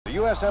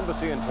U.S.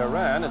 Embassy in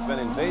Tehran has been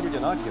invaded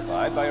and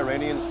occupied by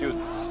Iranian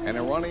students. An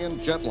Iranian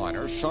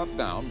jetliner shot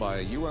down by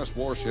a U.S.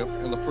 warship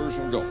in the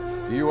Persian Gulf.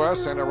 The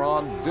U.S. and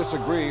Iran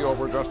disagree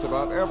over just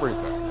about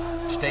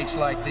everything. States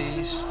like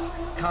these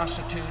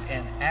constitute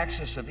an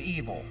axis of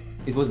evil.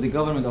 It was the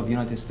government of the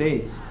United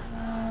States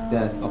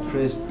that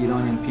oppressed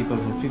Iranian people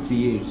for 50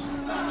 years.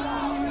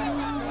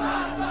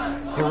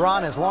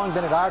 Iran has long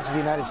been at odds with the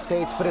United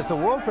States, but as the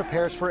world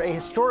prepares for a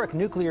historic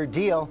nuclear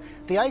deal,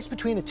 the ice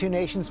between the two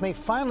nations may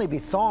finally be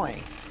thawing.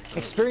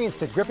 Experience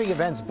the gripping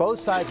events both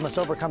sides must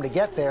overcome to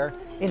get there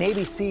in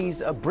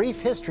ABC's A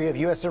Brief History of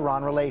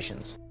U.S.-Iran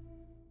Relations.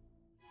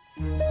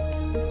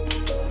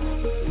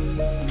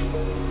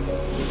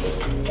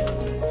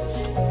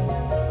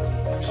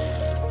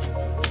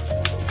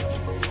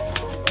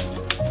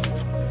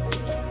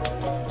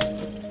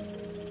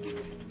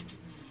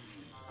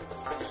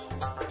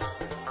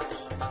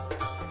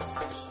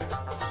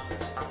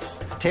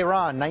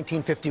 Tehran,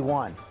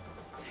 1951.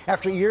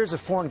 After years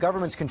of foreign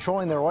governments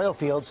controlling their oil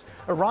fields,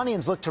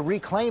 Iranians looked to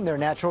reclaim their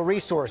natural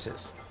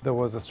resources. There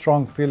was a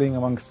strong feeling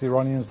amongst the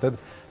Iranians that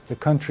the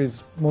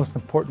country's most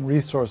important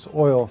resource,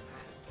 oil,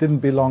 didn't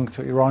belong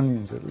to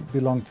Iranians, it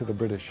belonged to the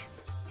British.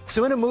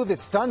 So in a move that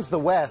stuns the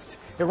West,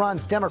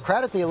 Iran's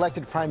democratically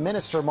elected Prime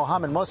Minister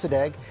Mohammad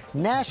Mossadegh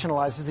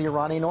nationalizes the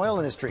Iranian oil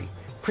industry,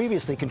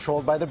 previously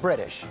controlled by the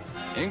British.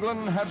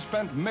 England had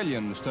spent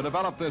millions to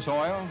develop this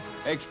oil,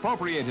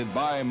 expropriated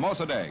by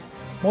Mossadegh.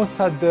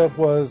 Mossadegh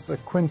was a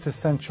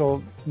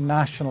quintessential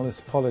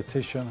nationalist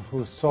politician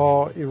who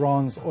saw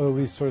Iran's oil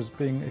resource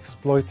being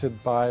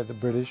exploited by the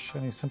British,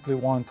 and he simply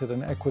wanted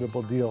an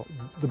equitable deal.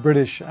 The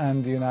British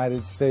and the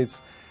United States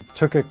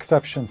took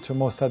exception to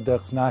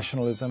Mossadegh's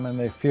nationalism, and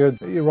they feared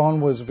that Iran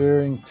was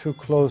veering too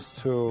close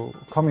to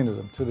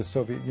communism, to the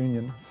Soviet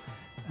Union.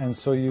 And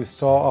so you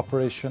saw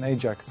Operation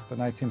Ajax, the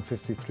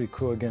 1953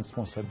 coup against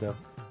Mossadegh.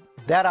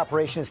 That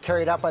operation is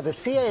carried out by the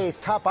CIA's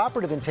top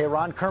operative in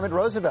Tehran, Kermit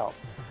Roosevelt,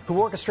 who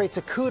orchestrates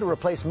a coup to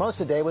replace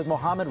Mossadegh with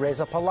Mohammad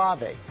Reza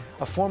Pahlavi,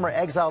 a former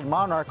exiled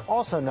monarch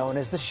also known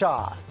as the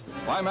Shah.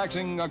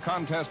 Climaxing a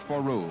contest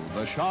for rule,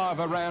 the Shah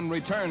of Iran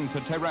returned to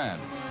Tehran.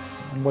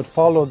 And what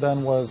followed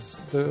then was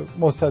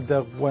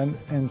Mossadegh went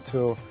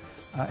into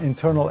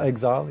internal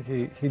exile.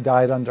 He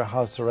died under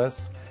house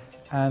arrest,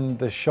 and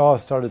the Shah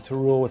started to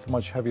rule with a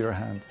much heavier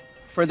hand.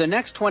 For the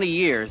next 20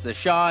 years, the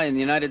Shah and the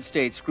United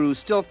States grew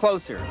still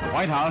closer. The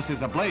White House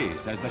is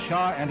ablaze as the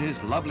Shah and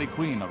his lovely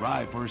queen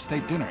arrive for a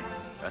state dinner.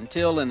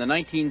 Until in the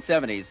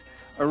 1970s,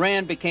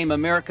 Iran became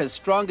America's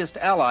strongest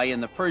ally in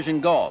the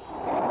Persian Gulf.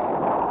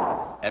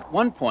 At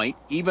one point,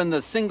 even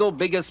the single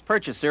biggest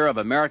purchaser of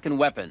American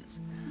weapons.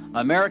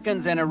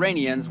 Americans and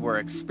Iranians were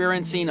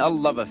experiencing a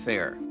love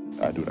affair.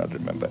 I do not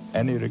remember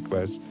any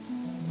request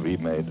we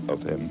made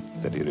of him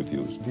that he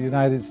refused. The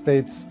United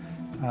States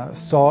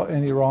saw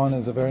in Iran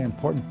as a very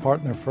important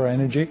partner for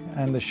energy,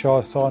 and the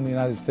Shah saw in the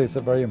United States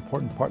a very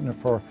important partner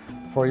for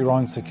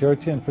Iran's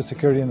security and for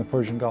security in the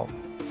Persian Gulf.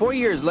 4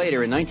 years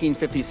later, in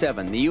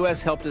 1957, the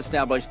U.S. helped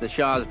establish the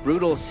Shah's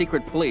brutal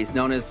secret police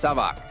known as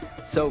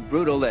SAVAK, so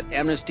brutal that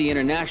Amnesty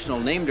International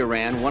named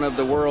Iran one of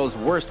the world's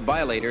worst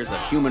violators of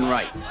human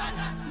rights.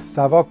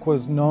 SAVAK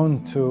was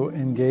known to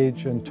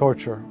engage in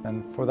torture,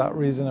 and for that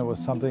reason it was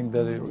something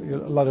that a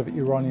lot of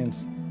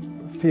Iranians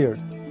feared.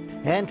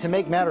 And to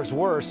make matters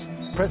worse,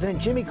 President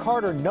Jimmy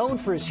Carter, known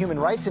for his human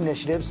rights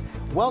initiatives,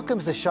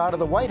 welcomes the Shah to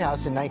the White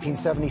House in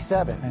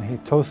 1977. And he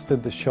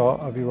toasted the Shah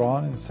of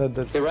Iran and said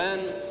that Iran,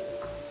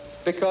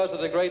 because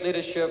of the great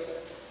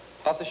leadership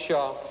of the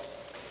Shah,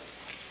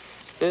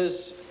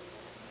 is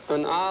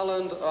an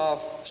island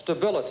of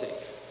stability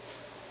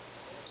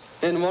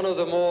in one of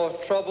the more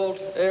troubled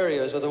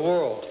areas of the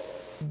world.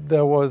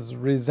 There was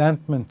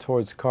resentment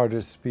towards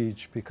Carter's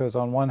speech because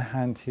on one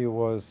hand he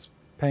was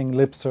paying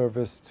lip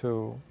service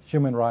to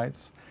human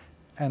rights,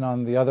 and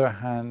on the other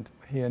hand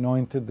he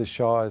anointed the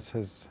Shah as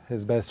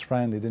his best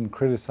friend. He didn't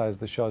criticize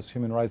the Shah's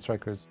human rights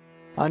records.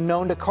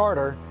 Unknown to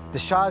Carter, the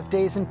Shah's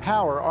days in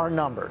power are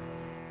numbered.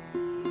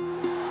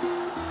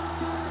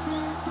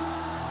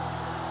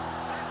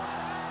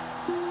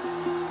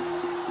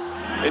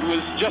 It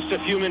was just a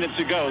few minutes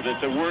ago that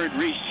the word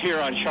reached here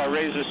on Shah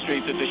Reza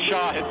Street that the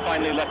Shah had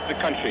finally left the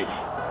country.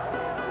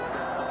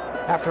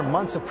 After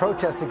months of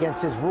protests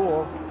against his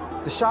rule,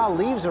 the Shah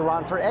leaves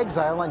Iran for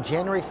exile on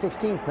January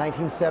 16,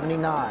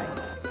 1979.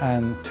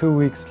 And 2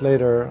 weeks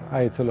later,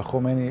 Ayatollah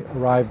Khomeini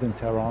arrived in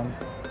Tehran,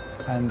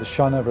 and the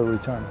Shah never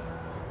returned.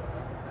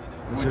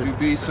 Would you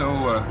be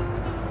so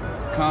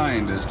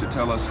kind as to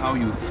tell us how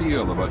you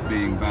feel about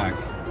being back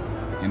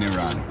in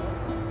Iran?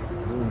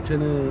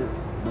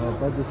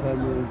 محبت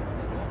بفرمایید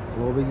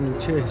و بگید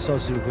چه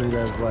احساسی می‌کنید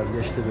از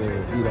برگشت به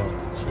ایران؟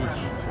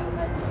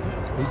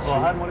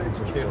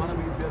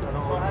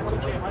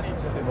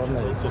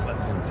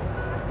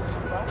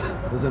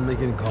 Doesn't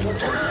make any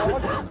comment.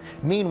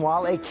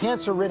 Meanwhile, a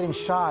cancer-ridden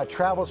Shah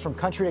travels from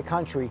country to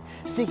country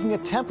seeking a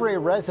temporary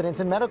residence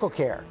and medical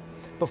care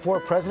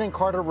before President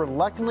Carter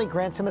reluctantly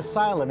grants him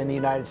asylum in the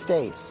United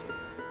States.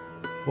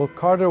 Well,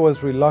 Carter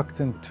was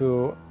reluctant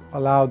to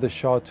allowed the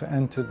Shah to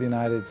enter the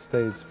United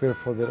States,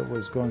 fearful that it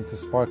was going to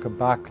spark a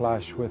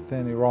backlash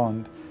within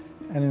Iran.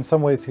 And in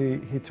some ways, he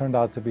turned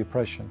out to be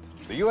prescient.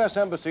 The U.S.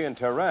 Embassy in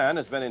Tehran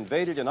has been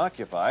invaded and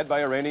occupied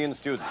by Iranian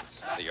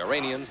students. The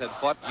Iranians had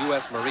fought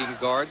U.S. Marine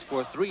Guards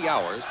for 3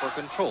 hours for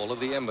control of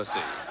the embassy.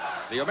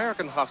 The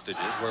American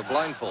hostages were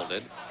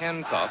blindfolded,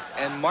 handcuffed,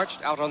 and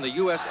marched out on the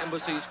U.S.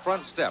 Embassy's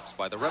front steps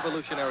by the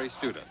revolutionary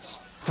students.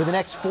 For the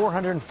next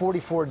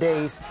 444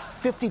 days,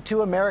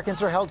 52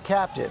 Americans are held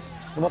captive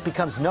in what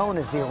becomes known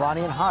as the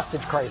Iranian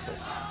hostage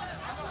crisis.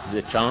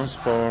 The chance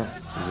for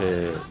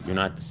the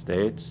United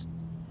States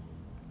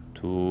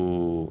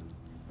to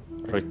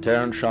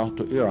return Shah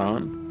to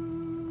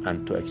Iran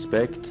and to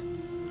expect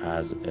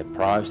as a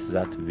price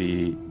that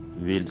we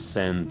will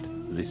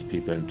send these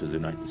people into the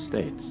United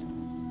States.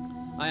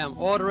 I am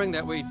ordering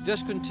that we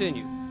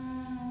discontinue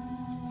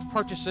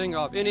purchasing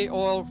of any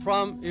oil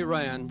from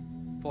Iran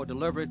for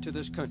delivery to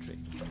this country.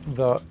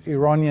 The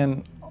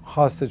Iranian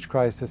hostage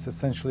crisis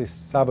essentially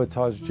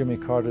sabotaged Jimmy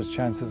Carter's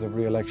chances of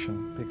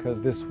re-election because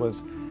this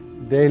was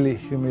daily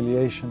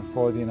humiliation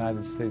for the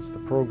United States. The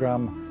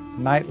program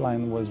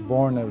Nightline was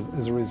born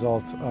as a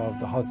result of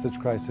the hostage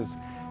crisis,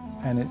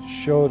 and it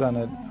showed on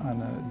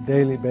a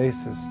daily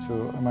basis to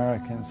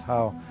Americans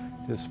how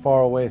this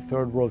faraway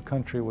third world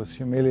country was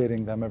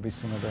humiliating them every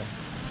single day.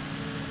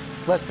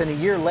 Less than a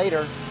year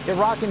later,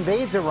 Iraq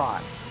invades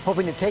Iran,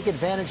 hoping to take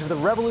advantage of the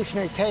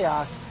revolutionary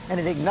chaos, and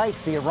it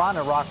ignites the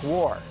Iran-Iraq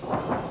War.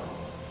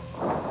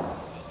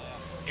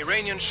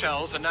 Iranian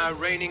shells are now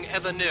raining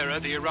ever nearer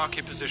the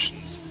Iraqi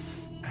positions.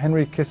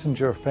 Henry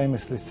Kissinger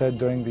famously said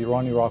during the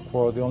Iran-Iraq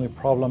War, the only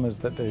problem is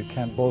that they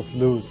can't both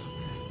lose.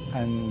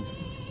 And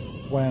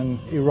when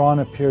Iran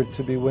appeared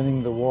to be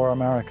winning the war,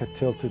 America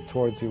tilted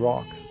towards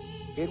Iraq.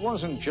 It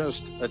wasn't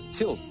just a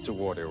tilt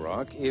toward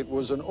Iraq, it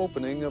was an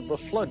opening of the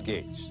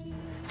floodgates.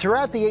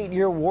 Throughout the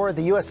 8-year war,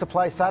 the U.S.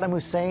 supplied Saddam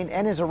Hussein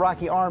and his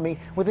Iraqi army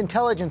with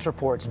intelligence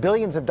reports,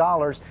 billions of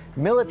dollars,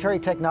 military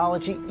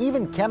technology,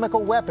 even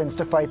chemical weapons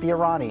to fight the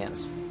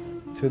Iranians.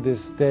 To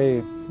this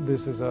day,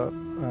 this is a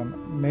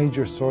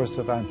major source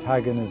of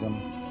antagonism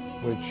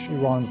which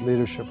Iran's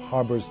leadership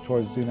harbors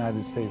towards the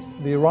United States.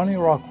 The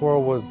Iran-Iraq War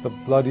was the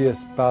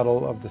bloodiest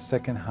battle of the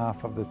second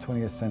half of the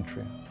 20th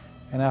century.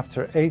 And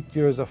after 8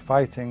 years of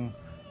fighting,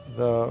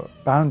 the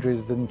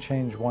boundaries didn't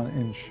change 1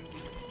 inch.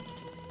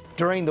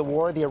 During the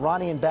war, the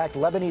Iranian-backed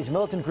Lebanese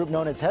militant group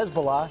known as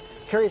Hezbollah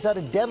carries out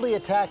a deadly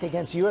attack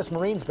against U.S.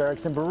 Marines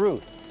barracks in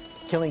Beirut,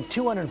 killing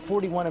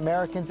 241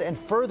 Americans and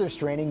further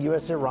straining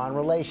U.S.-Iran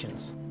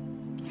relations.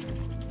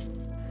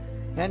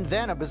 And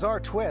then a bizarre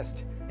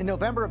twist. In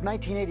November of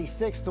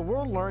 1986, the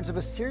world learns of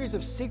a series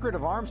of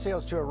secretive arms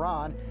sales to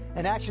Iran,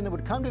 an action that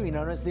would come to be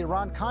known as the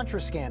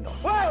Iran-Contra scandal.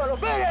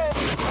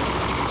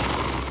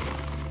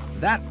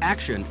 That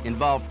action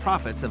involved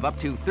profits of up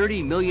to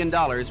 $30 million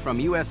from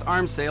U.S.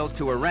 arms sales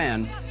to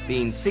Iran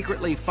being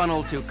secretly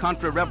funneled to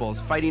Contra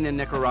rebels fighting in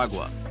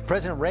Nicaragua.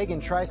 President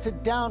Reagan tries to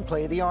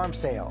downplay the arms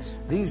sales.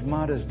 These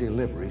modest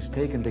deliveries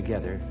taken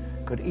together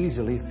could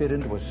easily fit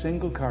into a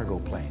single cargo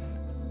plane.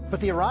 But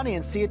the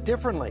Iranians see it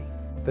differently.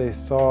 They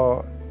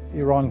saw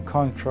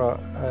Iran-Contra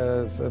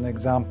as an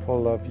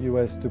example of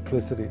U.S.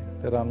 duplicity,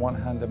 that on one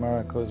hand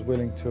America is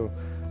willing to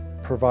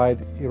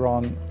provide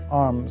Iran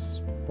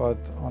arms, but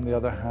on the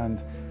other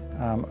hand,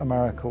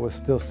 America was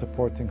still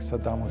supporting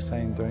Saddam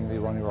Hussein during the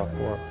Iran-Iraq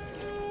War.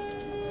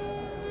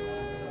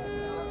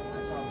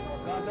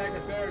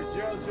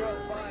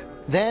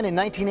 Then, in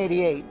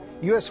 1988,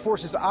 U.S.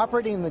 forces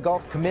operating in the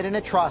Gulf commit an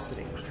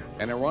atrocity.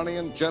 An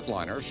Iranian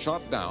jetliner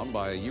shot down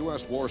by a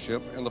U.S.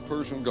 warship in the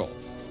Persian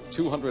Gulf.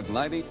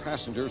 290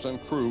 passengers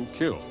and crew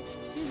killed.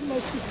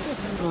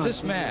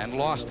 This man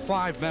lost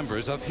 5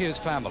 members of his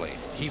family.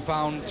 He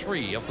found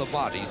 3 of the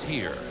bodies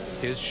here.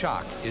 His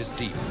shock is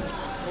deep.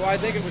 Well, I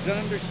think it was an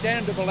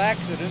understandable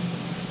accident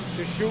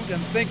to shoot and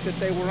think that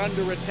they were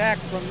under attack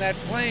from that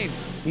plane.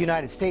 The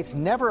United States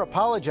never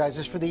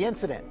apologizes for the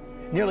incident.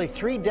 Nearly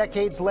 3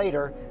 decades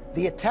later,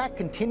 the attack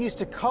continues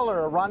to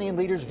color Iranian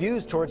leaders'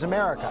 views towards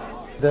America.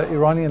 The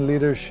Iranian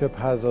leadership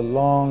has a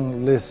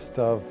long list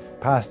of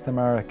past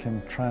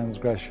American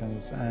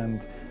transgressions,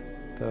 and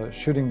the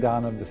shooting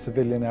down of the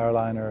civilian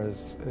airliner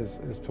is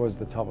towards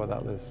the top of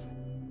that list.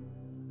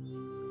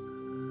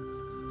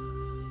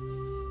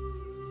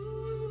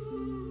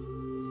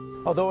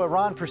 Although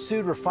Iran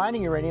pursued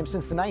refining uranium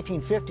since the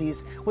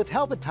 1950s, with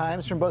help at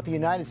times from both the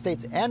United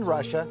States and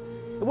Russia,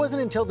 it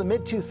wasn't until the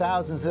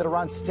mid-2000s that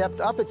Iran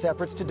stepped up its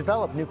efforts to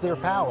develop nuclear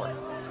power.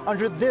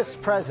 Under this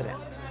president,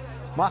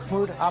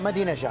 Mahmoud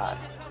Ahmadinejad.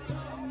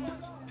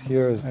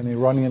 Here is an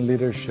Iranian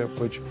leadership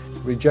which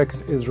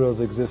rejects Israel's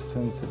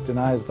existence, it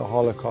denies the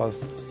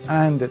Holocaust,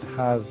 and it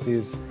has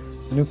these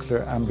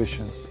nuclear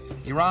ambitions.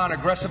 Iran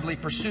aggressively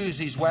pursues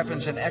these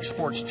weapons and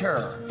exports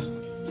terror,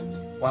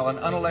 while an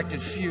unelected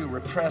few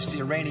repress the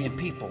Iranian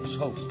people's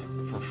hope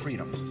for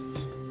freedom.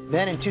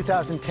 Then in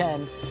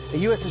 2010, a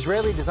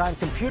U.S.-Israeli designed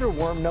computer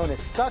worm known as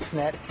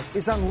Stuxnet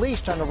is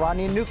unleashed on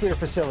Iranian nuclear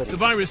facilities. The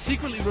virus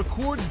secretly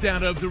records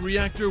data of the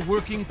reactor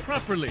working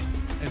properly.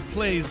 and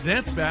plays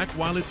that back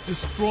while it's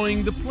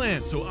destroying the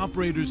plant, so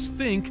operators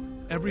think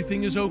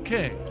everything is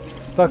okay.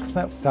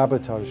 Stuxnet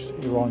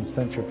sabotaged Iran's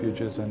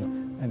centrifuges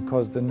and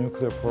caused the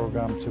nuclear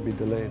program to be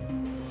delayed.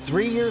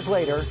 3 years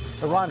later,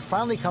 Iran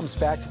finally comes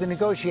back to the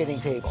negotiating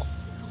table,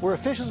 where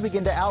officials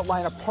begin to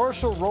outline a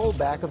partial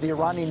rollback of the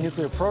Iranian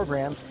nuclear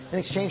program in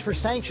exchange for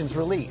sanctions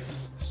relief.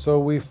 So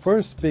we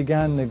first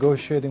began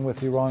negotiating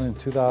with Iran in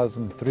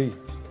 2003,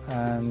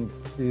 and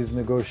these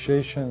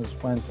negotiations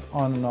went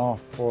on and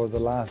off for the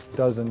last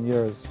dozen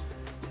years.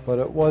 But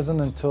it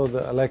wasn't until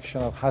the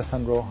election of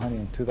Hassan Rouhani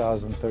in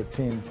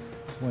 2013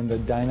 when the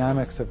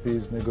dynamics of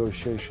these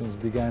negotiations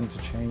began to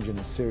change in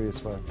a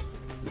serious way.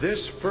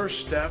 This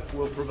first step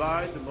will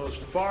provide the most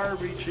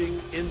far-reaching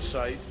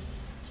insight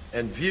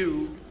and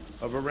view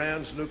of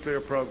Iran's nuclear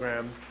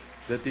program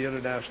that the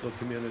international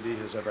community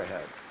has ever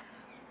had.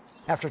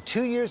 After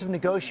 2 years of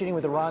negotiating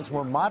with Iran's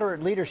more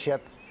moderate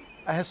leadership,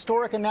 a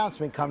historic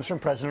announcement comes from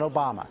President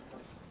Obama.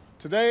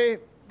 Today,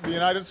 the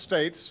United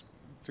States,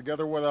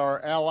 together with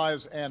our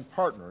allies and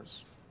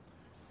partners,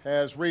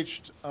 has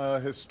reached a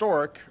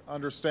historic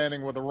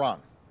understanding with Iran.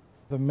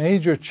 The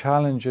major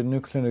challenge in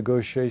nuclear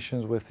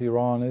negotiations with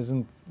Iran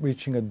isn't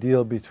reaching a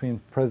deal between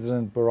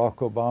President Barack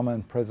Obama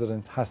and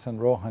President Hassan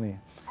Rouhani.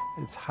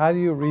 It's how do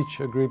you reach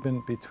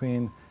agreement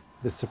between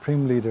the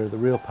supreme leader, the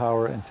real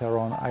power in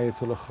Tehran,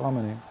 Ayatollah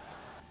Khamenei,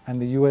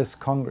 and the US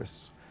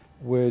Congress,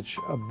 which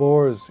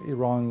abhors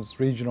Iran's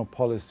regional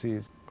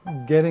policies.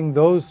 Getting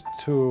those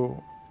two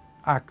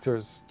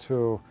actors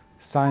to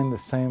sign the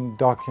same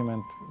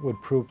document would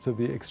prove to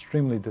be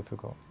extremely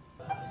difficult.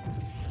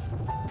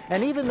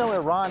 And even though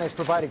Iran has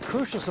provided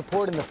crucial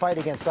support in the fight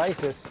against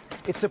ISIS,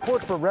 its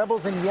support for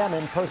rebels in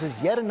Yemen poses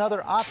yet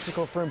another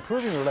obstacle for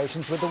improving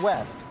relations with the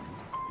West.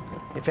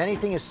 If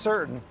anything is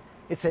certain,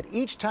 it's that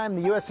each time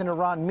the US and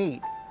Iran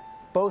meet,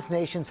 both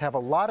nations have a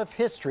lot of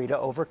history to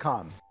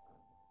overcome.